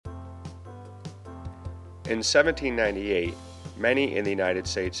In 1798, many in the United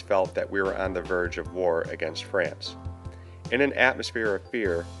States felt that we were on the verge of war against France. In an atmosphere of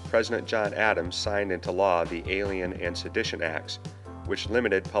fear, President John Adams signed into law the Alien and Sedition Acts, which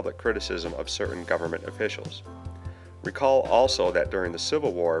limited public criticism of certain government officials. Recall also that during the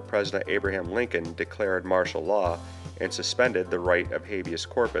Civil War, President Abraham Lincoln declared martial law and suspended the right of habeas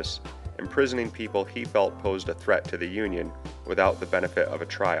corpus, imprisoning people he felt posed a threat to the Union without the benefit of a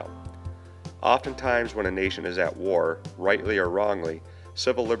trial. Oftentimes when a nation is at war, rightly or wrongly,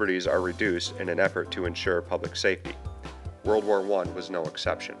 civil liberties are reduced in an effort to ensure public safety. World War I was no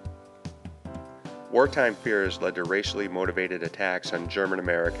exception. Wartime fears led to racially motivated attacks on German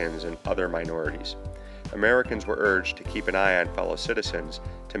Americans and other minorities. Americans were urged to keep an eye on fellow citizens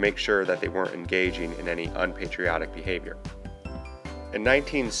to make sure that they weren't engaging in any unpatriotic behavior. In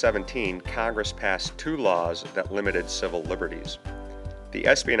 1917, Congress passed two laws that limited civil liberties. The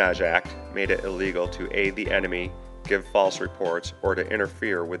Espionage Act made it illegal to aid the enemy, give false reports, or to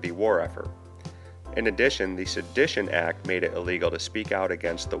interfere with the war effort. In addition, the Sedition Act made it illegal to speak out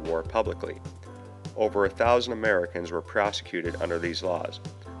against the war publicly. Over 1,000 Americans were prosecuted under these laws.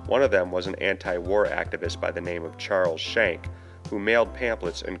 One of them was an anti-war activist by the name of Charles Schenck, who mailed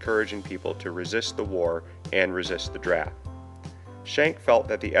pamphlets encouraging people to resist the war and resist the draft. Schenck felt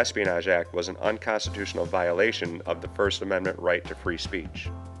that the Espionage Act was an unconstitutional violation of the First Amendment right to free speech.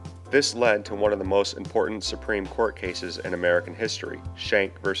 This led to one of the most important Supreme Court cases in American history,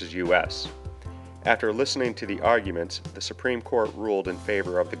 Schenck v. U.S. After listening to the arguments, the Supreme Court ruled in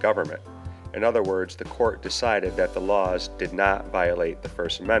favor of the government. In other words, the court decided that the laws did not violate the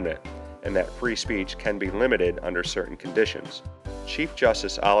First Amendment, and that free speech can be limited under certain conditions. Chief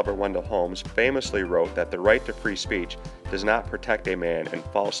Justice Oliver Wendell Holmes famously wrote that the right to free speech does not protect a man in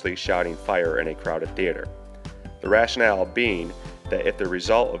falsely shouting fire in a crowded theater. The rationale being that if the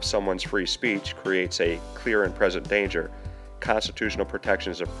result of someone's free speech creates a clear and present danger, constitutional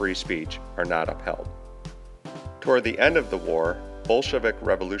protections of free speech are not upheld. Toward the end of the war, Bolshevik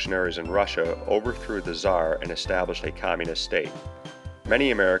revolutionaries in Russia overthrew the Tsar and established a communist state.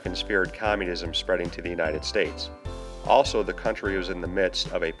 Many Americans feared communism spreading to the United States. Also, the country was in the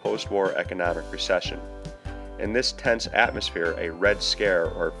midst of a post-war economic recession. In this tense atmosphere, a Red Scare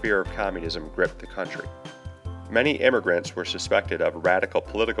or fear of communism gripped the country. Many immigrants were suspected of radical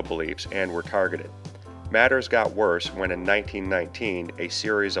political beliefs and were targeted. Matters got worse when in 1919 a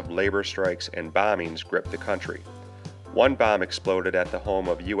series of labor strikes and bombings gripped the country. One bomb exploded at the home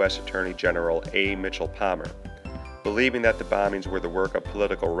of U.S. Attorney General A. Mitchell Palmer. Believing that the bombings were the work of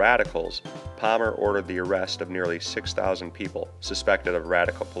political radicals, Palmer ordered the arrest of nearly 6,000 people suspected of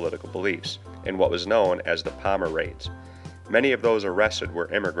radical political beliefs in what was known as the Palmer Raids. Many of those arrested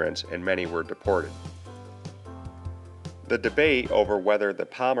were immigrants and many were deported. The debate over whether the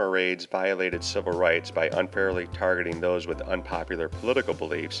Palmer Raids violated civil rights by unfairly targeting those with unpopular political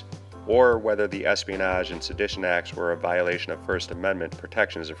beliefs, or whether the Espionage and Sedition Acts were a violation of First Amendment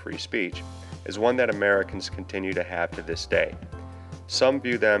protections of free speech, is one that Americans continue to have to this day. Some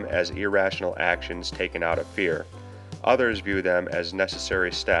view them as irrational actions taken out of fear. Others view them as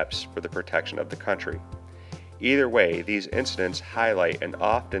necessary steps for the protection of the country. Either way, these incidents highlight an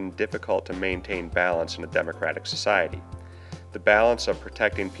often difficult to maintain balance in a democratic society. The balance of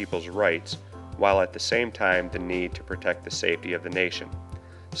protecting people's rights, while at the same time the need to protect the safety of the nation.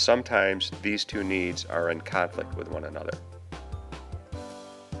 Sometimes these two needs are in conflict with one another.